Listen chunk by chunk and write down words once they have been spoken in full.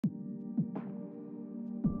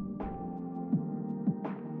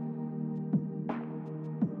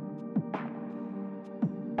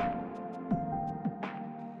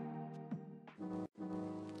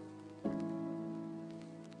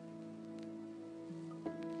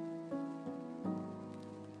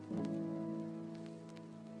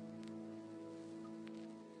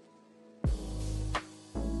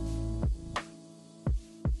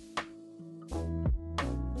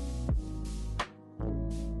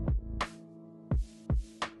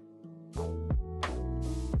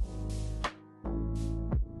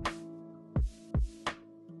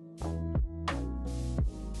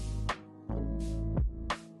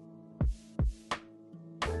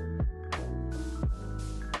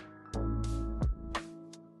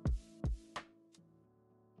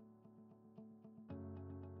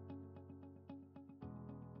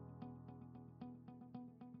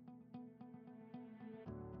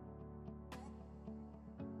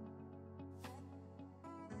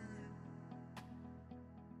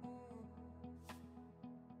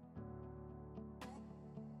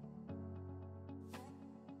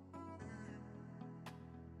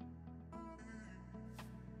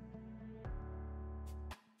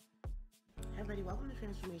everybody, welcome to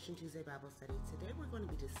Transformation Tuesday Bible Study. Today we're going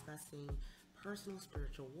to be discussing personal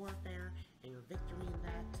spiritual warfare and your victory in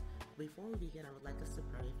that. Before we begin, I would like us to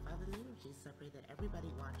pray. Father, in the name of Jesus, I pray that everybody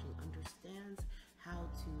watching understands how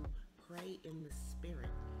to pray in the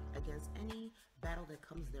Spirit against any battle that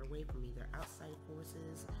comes their way from either outside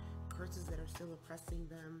forces, curses that are still oppressing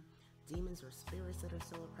them, demons or spirits that are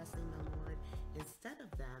still oppressing them, Lord, instead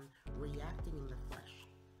of them reacting in the flesh.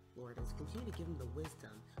 Lord, and continue to give them the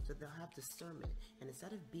wisdom so they'll have discernment. And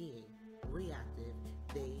instead of being reactive,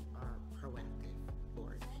 they are proactive,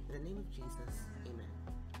 Lord. In the name of Jesus, amen.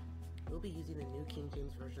 We'll be using the New King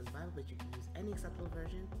James Version of the Bible, but you can use any acceptable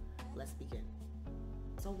version. Let's begin.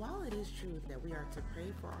 So while it is true that we are to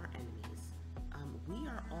pray for our enemies, we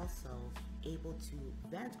are also able to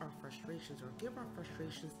vent our frustrations or give our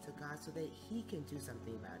frustrations to God so that He can do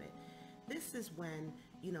something about it. This is when,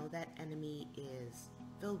 that enemy is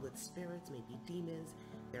filled with spirits, maybe demons.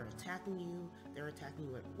 They're attacking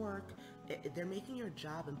you at work. They're making your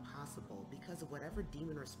job impossible because of whatever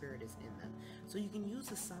demon or spirit is in them. So you can use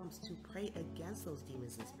the Psalms to pray against those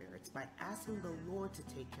demons and spirits by asking the Lord to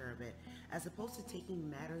take care of it, as opposed to taking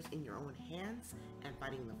matters in your own hands and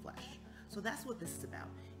fighting the flesh. So that's what this is about.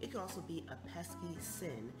 It could also be a pesky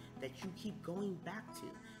sin that you keep going back to.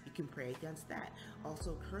 You can pray against that.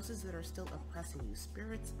 Also, curses that are still oppressing you,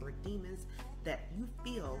 spirits or demons that you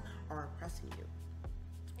feel are oppressing you.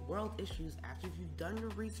 World issues, after you've done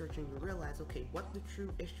your research and you realize, okay, what the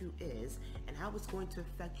true issue is and how it's going to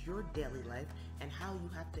affect your daily life and how you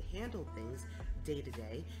have to handle things day to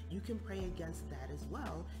day, you can pray against that as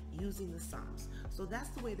well using the Psalms. So that's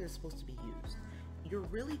the way they're supposed to be used. You're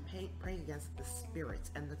really praying against the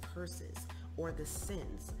spirits and the curses or the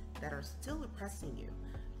sins that are still oppressing you,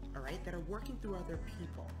 all right, that are working through other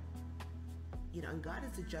people. And God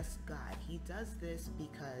is a just God. He does this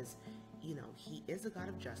because, He is a God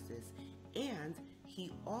of justice, and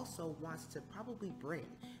He also wants to probably bring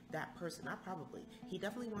that person, He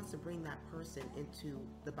definitely wants to bring that person into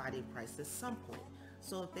the body of Christ at some point.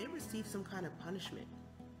 So if they receive some kind of punishment,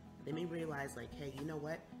 they may realize like, hey, you know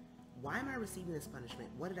what? Why am I receiving this punishment?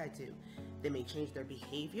 What did I do? They may change their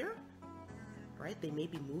behavior, right? They may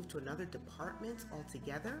be moved to another department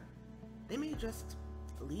altogether. They may just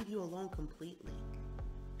leave you alone completely.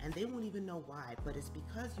 And they won't even know why, but it's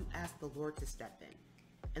because you asked the Lord to step in.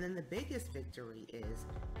 And then the biggest victory is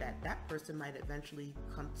that person might eventually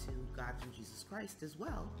come to God through Jesus Christ as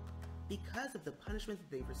well, because of the punishment that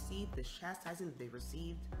they received, the chastising that they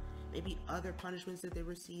received, maybe other punishments that they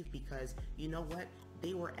received because, you know what?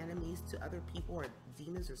 They were enemies to other people, or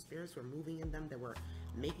demons or spirits were moving in them that were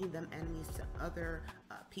making them enemies to other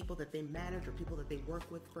people that they manage or people that they work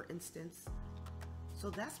with, for instance. So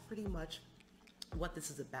that's pretty much what this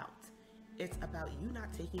is about. It's about you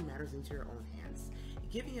not taking matters into your own hands,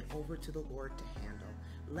 giving it over to the Lord to handle,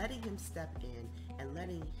 letting Him step in and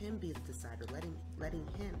letting Him be the decider, letting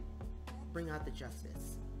Him bring out the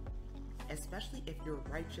justice, especially if you're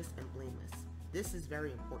righteous and blameless. This is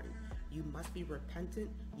very important. You must be repentant,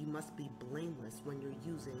 you must be blameless when you're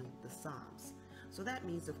using the Psalms. So that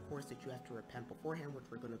means, of course, that you have to repent beforehand, which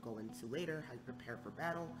we're going to go into later, how you prepare for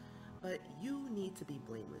battle. But you need to be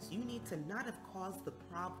blameless. You need to not have caused the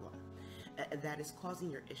problem that is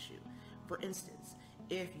causing your issue. For instance,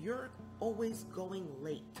 if you're always going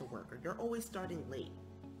late to work, or you're always starting late,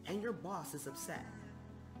 and your boss is upset,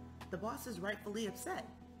 the boss is rightfully upset,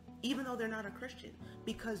 even though they're not a Christian,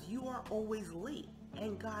 because you are always late.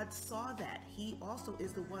 And God saw that. He also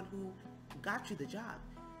is the one who got you the job,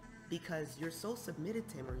 because you're so submitted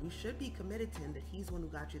to Him, or you should be committed to Him, that He's the one who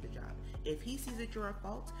got you the job. If He sees that you're at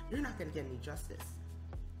fault, you're not going to get any justice.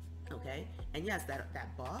 Okay? And yes,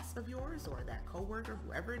 that boss of yours or that coworker,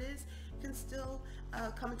 whoever it is, can still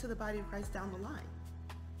come into the body of Christ down the line.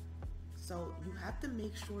 So you have to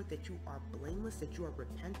make sure that you are blameless, that you are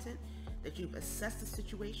repentant, that you've assessed the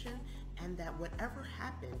situation, and that whatever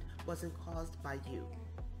happened wasn't caused by you.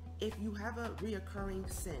 If you have a reoccurring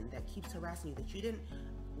sin that keeps harassing you, that you didn't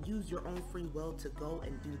use your own free will to go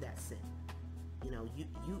and do that sin,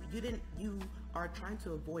 you are trying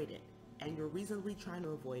to avoid it, and you're reasonably trying to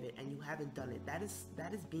avoid it, and you haven't done it. That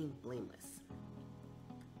is being blameless.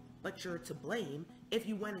 But you're to blame if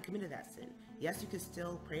you went and committed that sin. Yes, you can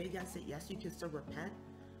still pray against it. Yes, you can still repent,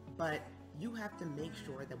 but you have to make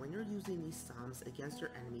sure that when you're using these Psalms against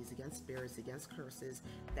your enemies, against spirits, against curses,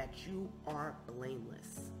 that you are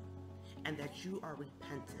blameless, and that you are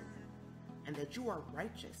repentant, and that you are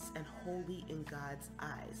righteous and holy in God's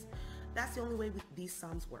eyes. That's the only way these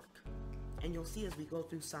Psalms work. And you'll see as we go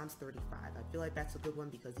through Psalms 35. I feel like that's a good one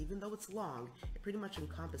because even though it's long, it pretty much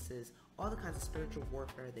encompasses all the kinds of spiritual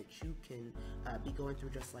warfare that you can be going through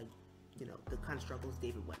just like the kind of struggles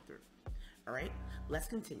David went through. All right, let's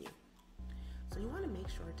continue. So you want to make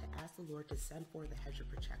sure to ask the Lord to send forth a hedge of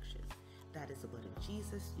protection. That is the blood of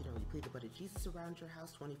Jesus. You plead the blood of Jesus around your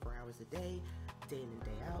house 24 hours a day in and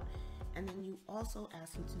day out. And then you also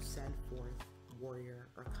ask him to send forth warrior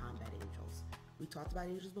or combat angels. We talked about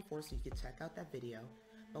angels before, so you can check out that video.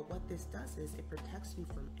 But what this does is it protects you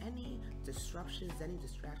from any disruptions, any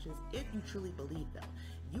distractions. If you truly believe, though,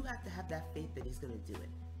 you have to have that faith that he's going to do it.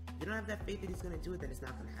 If you don't have that faith that he's going to do it, then it's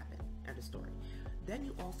not going to happen. End of story. Then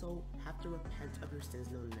you also have to repent of your sins,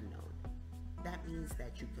 known and unknown. That means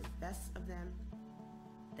that you confess of them,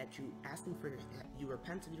 that you ask him you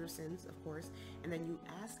repent of your sins, of course, and then you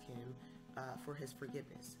ask him for his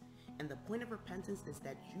forgiveness. And the point of repentance is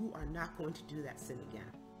that you are not going to do that sin again.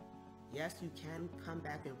 Yes, you can come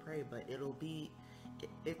back and pray, but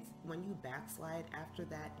it's when you backslide after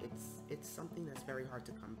that, it's something that's very hard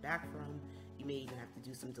to come back from. You may even have to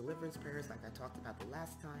do some deliverance prayers like I talked about the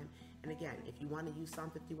last time. And again, if you want to use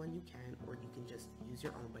Psalm 51, you can, or you can just use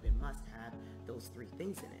your own, but it must have those three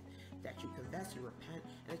things in it: that you confess, you repent,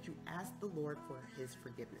 and that you ask the Lord for his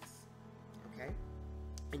forgiveness. Okay?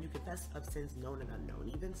 And you confess of sins known and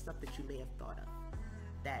unknown, even stuff that you may have thought of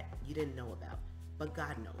that you didn't know about. But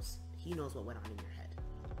God knows. He knows what went on in your head.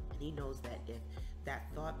 And he knows that if that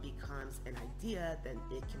thought becomes an idea, then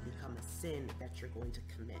it can become a sin that you're going to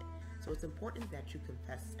commit. So it's important that you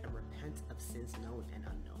confess and repent of sins known and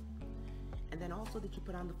unknown. And then also that you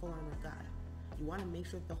put on the full armor of God. You want to make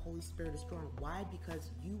sure that the Holy Spirit is strong. Why?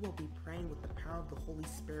 Because you will be praying with the power of the Holy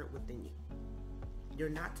Spirit within you. You're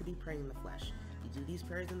not to be praying in the flesh. You do these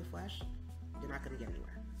prayers in the flesh, you're not going to get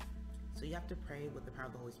anywhere. So you have to pray with the power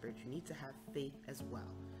of the Holy Spirit. You need to have faith as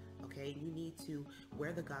well. Okay? You need to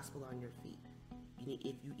wear the gospel on your feet.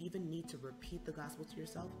 If you even need to repeat the gospel to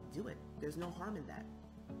yourself, do it. There's no harm in that.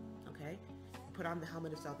 Okay? Put on the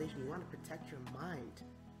helmet of salvation. You want to protect your mind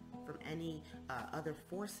from any other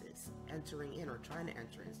forces entering in or trying to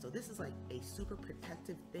enter in. So this is like a super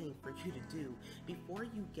protective thing for you to do before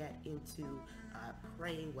you get into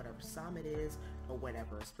praying whatever psalm it is or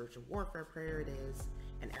whatever spiritual warfare prayer it is,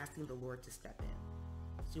 and asking the Lord to step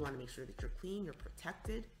in. So you want to make sure that you're clean, you're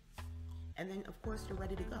protected, and then of course you're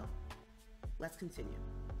ready to go. Let's continue.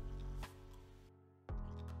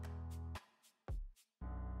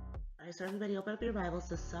 All right, so everybody open up your Bibles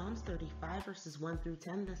to Psalms 35 verses 1 through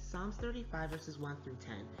 10. That's Psalms 35 verses 1 through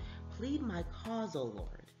 10. Plead my cause, O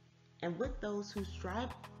Lord, and with those who strive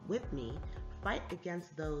with me, fight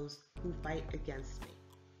against those who fight against me.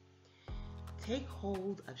 Take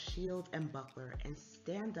hold of shield and buckler and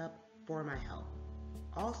stand up for my help.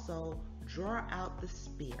 Also, draw out the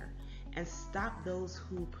spear and stop those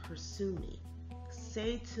who pursue me.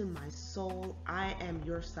 Say to my soul, I am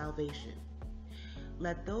your salvation.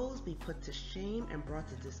 Let those be put to shame and brought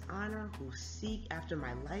to dishonor who seek after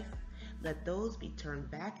my life. Let those be turned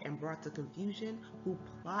back and brought to confusion who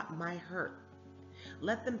plot my hurt.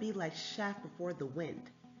 Let them be like chaff before the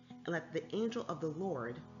wind, and let the angel of the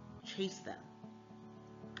Lord chase them.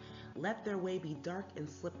 Let their way be dark and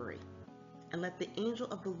slippery, and let the angel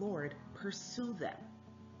of the Lord pursue them.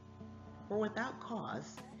 For without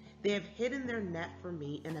cause they have hidden their net for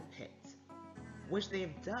me in a pit, which they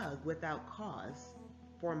have dug without cause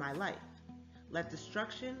for my life. Let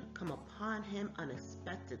destruction come upon him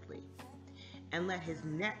unexpectedly, and let his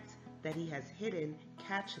net that he has hidden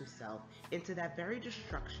catch himself. Into that very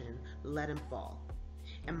destruction let him fall.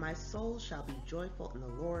 And my soul shall be joyful in the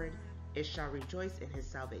Lord, it shall rejoice in his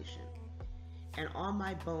salvation. And all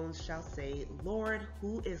my bones shall say, Lord,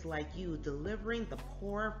 who is like you, delivering the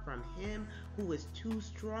poor from him who is too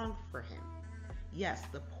strong for him? Yes,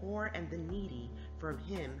 the poor and the needy from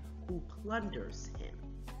him who plunders him.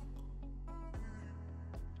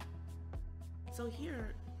 So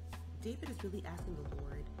here, David is really asking the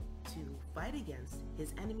Lord to fight against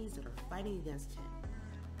his enemies that are fighting against him.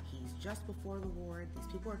 He's just before the Lord. These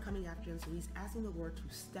people are coming after him, so he's asking the Lord to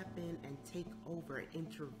step in and take over and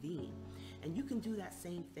intervene. And you can do that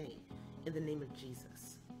same thing in the name of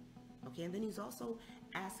Jesus. Okay, and then he's also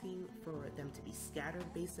asking for them to be scattered,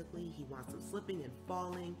 basically. He wants them slipping and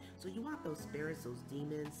falling. So you want those spirits, those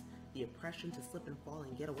demons, the oppression to slip and fall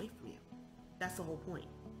and get away from you. That's the whole point.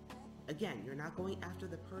 Again, you're not going after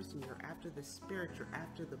the person, you're after the spirit, you're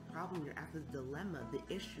after the problem, you're after the dilemma,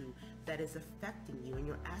 the issue that is affecting you, and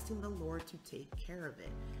you're asking the Lord to take care of it.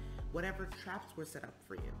 Whatever traps were set up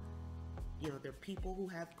for you. There are people who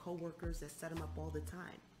have co-workers that set them up all the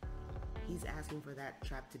time. He's asking for that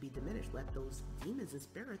trap to be diminished. Let those demons and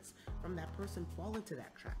spirits from that person fall into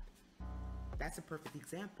that trap. That's a perfect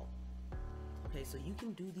example. Okay, so you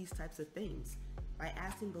can do these types of things by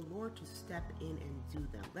asking the Lord to step in and do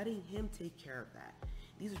them, letting him take care of that.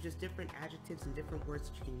 These are just different adjectives and different words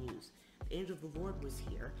that you can use. The angel of the Lord was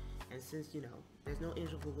here, and since, there's no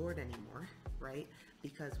angel of the Lord anymore, right?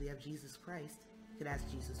 Because we have Jesus Christ, you could ask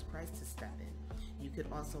Jesus Christ to step in. You could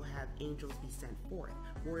also have angels be sent forth,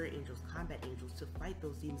 warrior angels, combat angels, to fight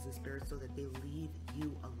those demons and spirits so that they leave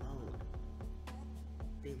you alone.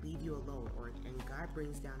 They leave you alone, and God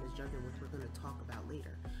brings down his judgment, which we're going to talk about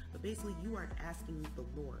later. But basically, you are asking the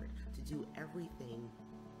Lord to do everything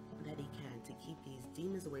that he can to keep these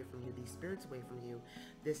demons away from you, these spirits away from you,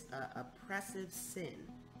 this oppressive sin,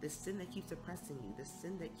 this sin that keeps oppressing you, this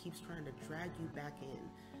sin that keeps trying to drag you back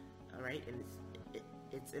in, all right? And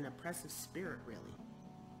it's an oppressive spirit, really.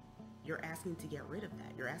 You're asking to get rid of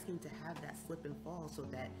that. You're asking to have that slip and fall so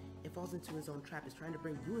that it falls into his own trap. It's trying to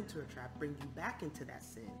bring you into a trap, bring you back into that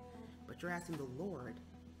sin. But you're asking the Lord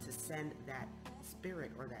to send that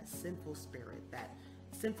spirit or that sinful spirit, that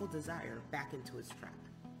sinful desire back into his trap.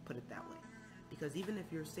 Put it that way. Because even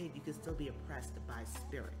if you're saved, you can still be oppressed by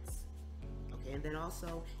spirits. Okay, and then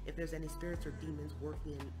also, if there's any spirits or demons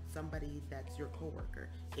working in somebody that's your coworker,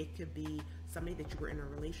 it could be somebody that you were in a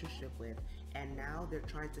relationship with, and now they're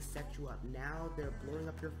trying to set you up. Now they're blowing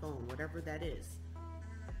up your phone, whatever that is.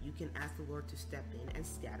 You can ask the Lord to step in and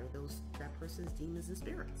scatter that person's demons and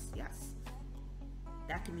spirits. Yes.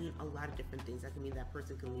 That can mean a lot of different things. That can mean that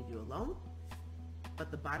person can leave you alone.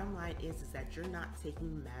 But the bottom line is that you're not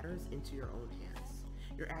taking matters into your own hands.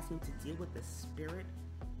 You're asking to deal with the spirit,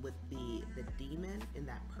 with the demon in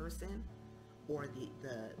that person, or the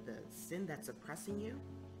sin that's oppressing you,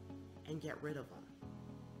 and get rid of them.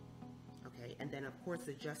 Okay, and then of course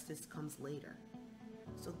the justice comes later.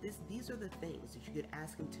 So these are the things that you could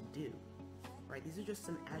ask him to do. Right? These are just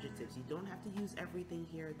some adjectives. You don't have to use everything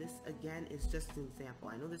here. This, again, is just an example.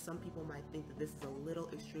 I know that some people might think that this is a little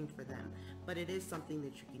extreme for them, but it is something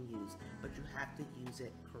that you can use, but you have to use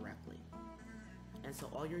it correctly. And so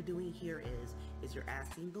all you're doing here is you're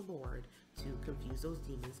asking the Lord to confuse those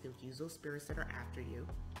demons, confuse those spirits that are after you,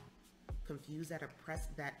 confuse that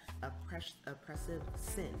oppressive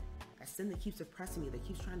sin, that sin that keeps oppressing you, that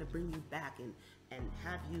keeps trying to bring you back and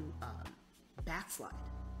have you backslide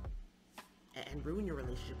and ruin your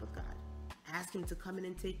relationship with God. Ask him to come in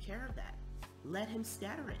and take care of that. Let him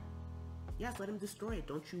scatter it. Yes, let him destroy it.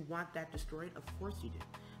 Don't you want that destroyed? Of course you do.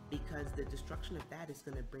 Because the destruction of that is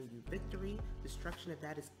going to bring you victory. Destruction of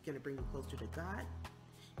that is going to bring you closer to God.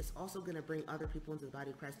 It's also going to bring other people into the body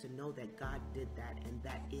of Christ to know that God did that and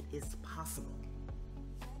that it is possible.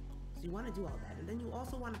 So you want to do all that. And then you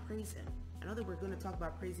also want to praise him. I know that we're going to talk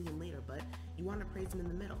about praising him later, but you want to praise him in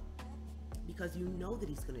the middle because you know that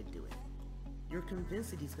he's going to do it. You're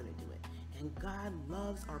convinced that he's going to do it. And God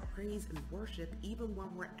loves our praise and worship even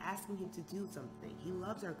when we're asking him to do something. He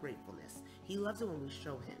loves our gratefulness. He loves it when we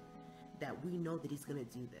show him that we know that he's going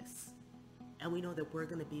to do this. And we know that we're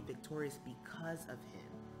going to be victorious because of him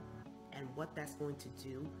and what that's going to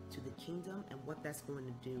do to the kingdom and what that's going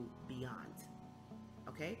to do beyond.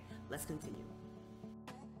 Okay, let's continue.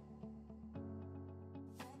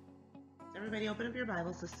 Everybody open up your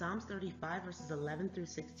Bibles to Psalms 35 verses 11 through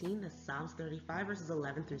 16. That's Psalms 35 verses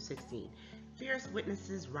 11 through 16. Fierce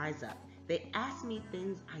witnesses rise up. They ask me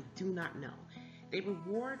things I do not know. They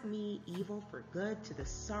reward me evil for good to the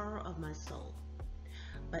sorrow of my soul.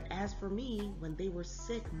 But as for me, when they were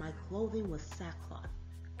sick, my clothing was sackcloth.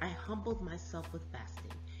 I humbled myself with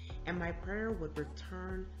fasting, and my prayer would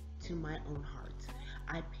return to my own heart.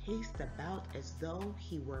 I paced about as though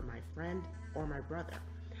he were my friend or my brother.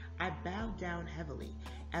 I bowed down heavily,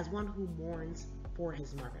 as one who mourns for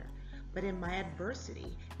his mother. But in my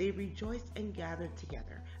adversity, they rejoiced and gathered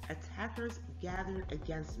together. Attackers gathered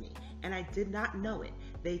against me, and I did not know it.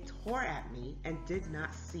 They tore at me and did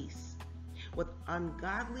not cease. With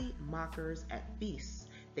ungodly mockers at feasts,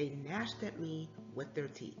 they gnashed at me with their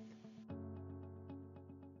teeth.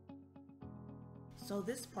 So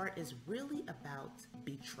this part is really about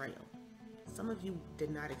betrayal. Some of you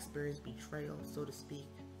did not experience betrayal, so to speak,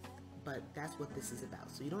 but that's what this is about.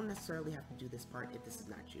 So you don't necessarily have to do this part if this is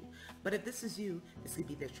not you. But if this is you, this could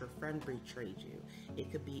be that your friend betrayed you.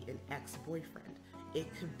 It could be an ex-boyfriend. It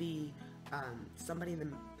could be somebody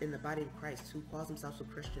in the body of Christ who calls themselves a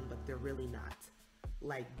Christian, but they're really not.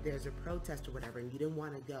 Like there's a protest or whatever, and you didn't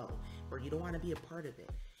want to go, or you don't want to be a part of it.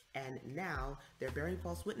 And now they're bearing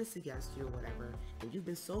false witness against you or whatever, and you've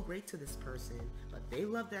been so great to this person, but they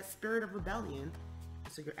love that spirit of rebellion.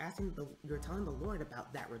 So you're telling the Lord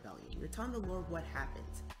about that rebellion. You're telling the Lord what happened,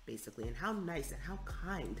 basically, and how nice and how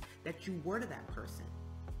kind that you were to that person.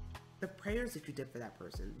 the prayers that you did for that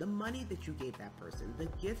person, the money that you gave that person, the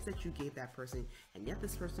gifts that you gave that person, and yet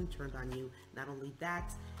this person turned on you. Not only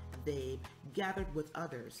that, they gathered with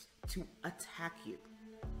others to attack you.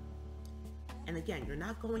 And again, you're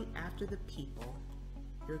not going after the people,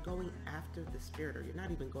 you're going after the spirit, or you're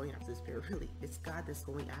not even going after the spirit, really. It's God that's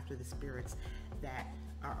going after the spirits that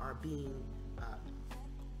are being,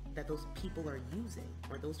 that those people are using,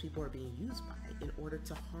 or those people are being used by in order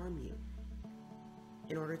to harm you,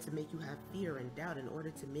 in order to make you have fear and doubt, in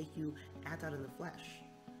order to make you act out in the flesh.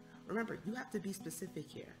 Remember, you have to be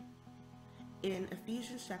specific here. In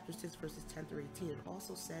Ephesians chapter 6, verses 10 through 18, it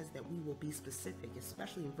also says that we will be specific,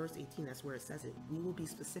 especially in verse 18, that's where it says it. We will be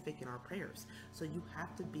specific in our prayers. So you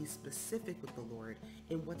have to be specific with the Lord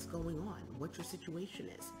in what's going on, what your situation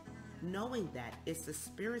is, knowing that it's the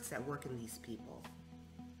spirits that work in these people.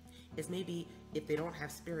 It's maybe if they don't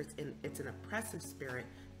have spirits, and it's an oppressive spirit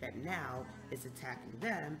that now is attacking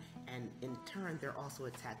them, and in turn, they're also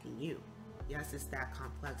attacking you. Yes, it's that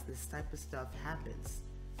complex. This type of stuff happens.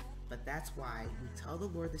 But that's why you tell the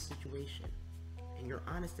Lord the situation and you're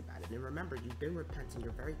honest about it. And remember, you've been repenting,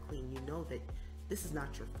 you're very clean. You know that this is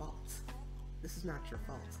not your fault. This is not your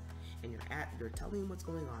fault. And you're telling him what's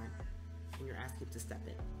going on, and you're asking him to step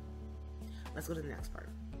in. Let's go to the next part.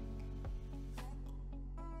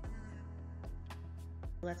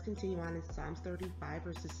 Let's continue on in Psalms 35,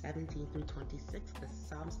 verses 17 through 26. This is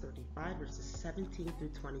Psalms 35, verses 17 through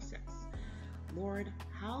 26. Lord,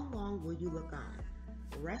 how long will you look on?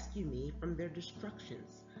 Rescue me from their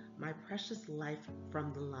destructions, my precious life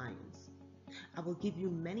from the lions. I will give you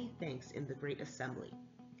many thanks in the great assembly.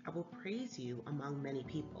 I will praise you among many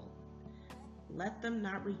people. Let them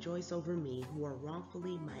not rejoice over me who are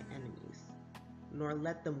wrongfully my enemies, nor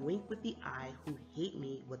let them wink with the eye who hate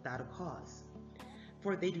me without a cause.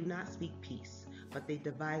 For they do not speak peace, but they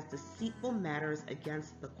devise deceitful matters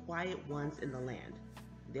against the quiet ones in the land.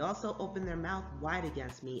 They also opened their mouth wide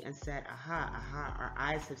against me and said, Aha, aha, our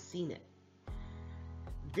eyes have seen it.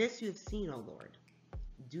 This you have seen, O Lord.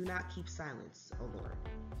 Do not keep silence, O Lord.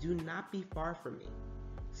 Do not be far from me.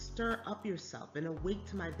 Stir up yourself and awake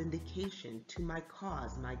to my vindication, to my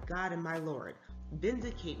cause, my God and my Lord.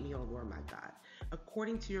 Vindicate me, O Lord my God,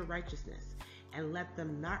 according to your righteousness, and let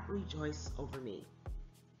them not rejoice over me.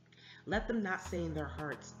 Let them not say in their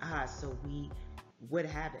hearts, Ah, so we would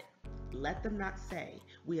have it. Let them not say,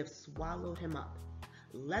 we have swallowed him up.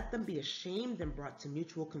 Let them be ashamed and brought to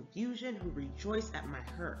mutual confusion who rejoice at my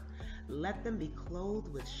hurt. Let them be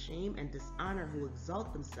clothed with shame and dishonor who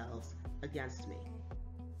exalt themselves against me.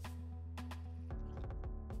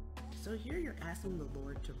 So here you're asking the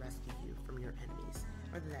Lord to rescue you from your enemies,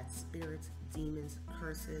 whether that's spirits, demons,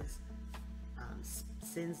 curses,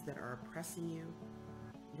 sins that are oppressing you.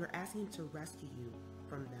 You're asking him to rescue you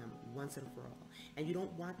from them once and for all. And you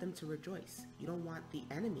don't want them to rejoice. You don't want the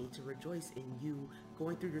enemy to rejoice in you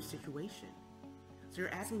going through your situation. So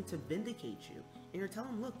you're asking him to vindicate you. And you're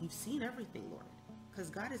telling him, look, you've seen everything, Lord. Because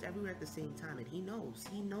God is everywhere at the same time, and he knows.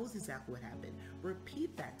 He knows exactly what happened.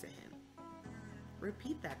 Repeat that to him.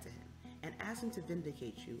 Repeat that to him. And ask him to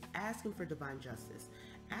vindicate you. Ask him for divine justice.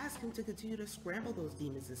 Ask him to continue to scramble those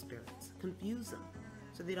demons and spirits. Confuse them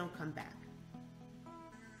so they don't come back.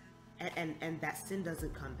 And that sin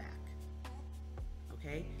doesn't come back.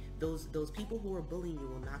 Okay? Those people who are bullying you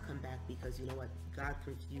will not come back, because you know what? God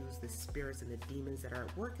confused the spirits and the demons that are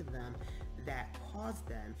at work in them that cause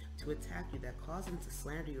them to attack you, that cause them to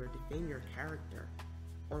slander you or defame your character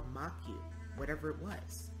or mock you, whatever it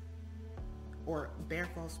was, or bear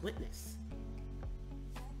false witness.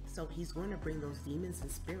 So he's going to bring those demons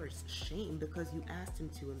and spirits shame because you asked him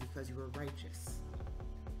to and because you were righteous.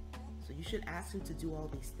 So you should ask him to do all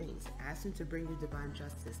these things. Ask him to bring you divine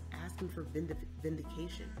justice. Ask him for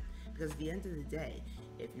vindication. Because at the end of the day,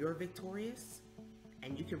 if you're victorious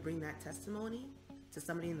and you can bring that testimony to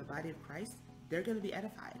somebody in the body of Christ, they're going to be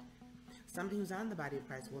edified. Somebody who's on the body of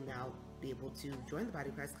Christ will now be able to join the body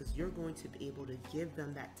of Christ, because you're going to be able to give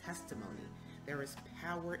them that testimony. There is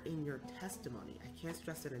power in your testimony. I can't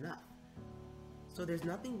stress it enough. So there's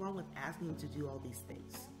nothing wrong with asking him to do all these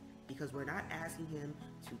things, because we're not asking him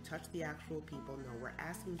to touch the actual people. No, we're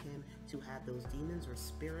asking him to have those demons or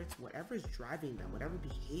spirits, whatever is driving them, whatever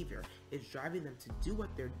behavior is driving them to do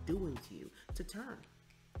what they're doing to you, to turn,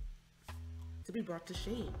 to be brought to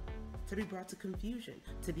shame, to be brought to confusion,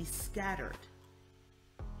 to be scattered.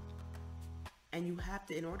 And you have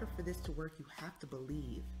to, in order for this to work, you have to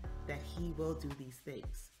believe that he will do these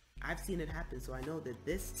things. I've seen it happen, so I know that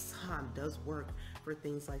this psalm does work for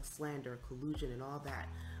things like slander, collusion, and all that.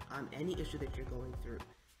 Any issue that you're going through,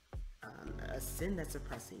 a sin that's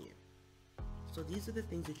oppressing you. So these are the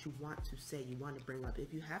things that you want to say, you want to bring up.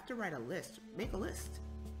 If you have to write a list, make a list.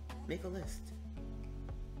 Make a list.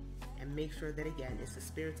 And make sure that, again, it's the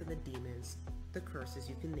spirits and the demons, the curses,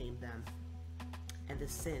 you can name them, and the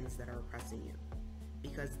sins that are oppressing you.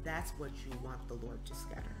 Because that's what you want the Lord to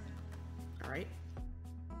scatter. All right?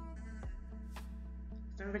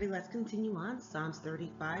 So everybody, let's continue on. Psalms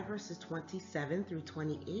 35 verses 27 through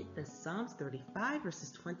 28. The Psalms 35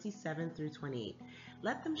 verses 27 through 28.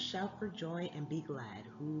 Let them shout for joy and be glad,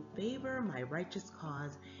 who favor my righteous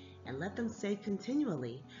cause, and let them say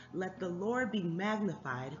continually, let the Lord be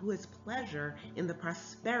magnified, who has pleasure in the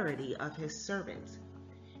prosperity of his servants.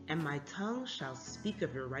 And my tongue shall speak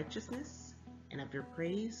of your righteousness and of your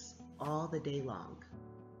praise all the day long.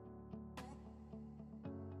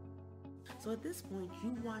 So at this point,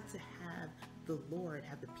 you want to have the Lord,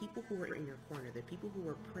 have the people who are in your corner, the people who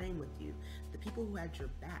are praying with you, the people who had your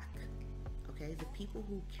back, okay, the people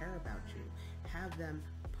who care about you, have them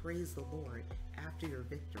praise the Lord after your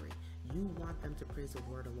victory. You want them to praise the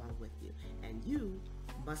Lord along with you, and you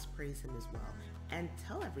must praise him as well, and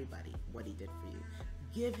tell everybody what he did for you.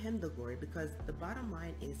 Give him the glory, because the bottom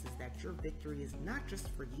line is that your victory is not just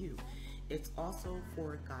for you, it's also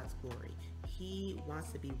for God's glory. He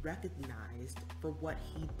wants to be recognized for what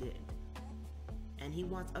he did, and he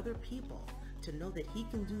wants other people to know that he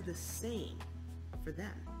can do the same for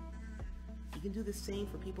them. He can do the same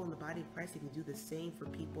for people in the body of Christ. He can do the same for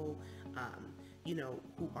people,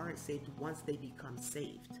 who aren't saved once they become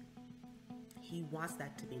saved. He wants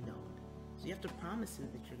that to be known. So you have to promise him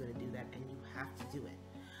that you're going to do that, and you have to do it.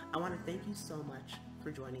 I want to thank you so much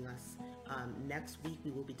for joining us. Next week,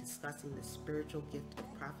 we will be discussing the spiritual gift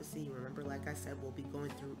of prophecy. Remember, like I said, we'll be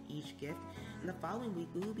going through each gift. And the following week,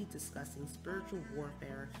 we will be discussing spiritual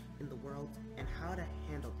warfare in the world and how to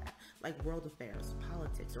handle that, like world affairs,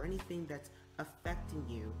 politics, or anything that's affecting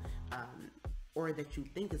you or that you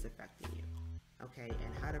think is affecting you, okay?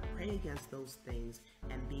 And how to pray against those things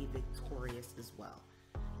and be victorious as well.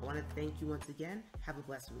 I want to thank you once again. Have a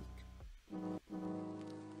blessed week.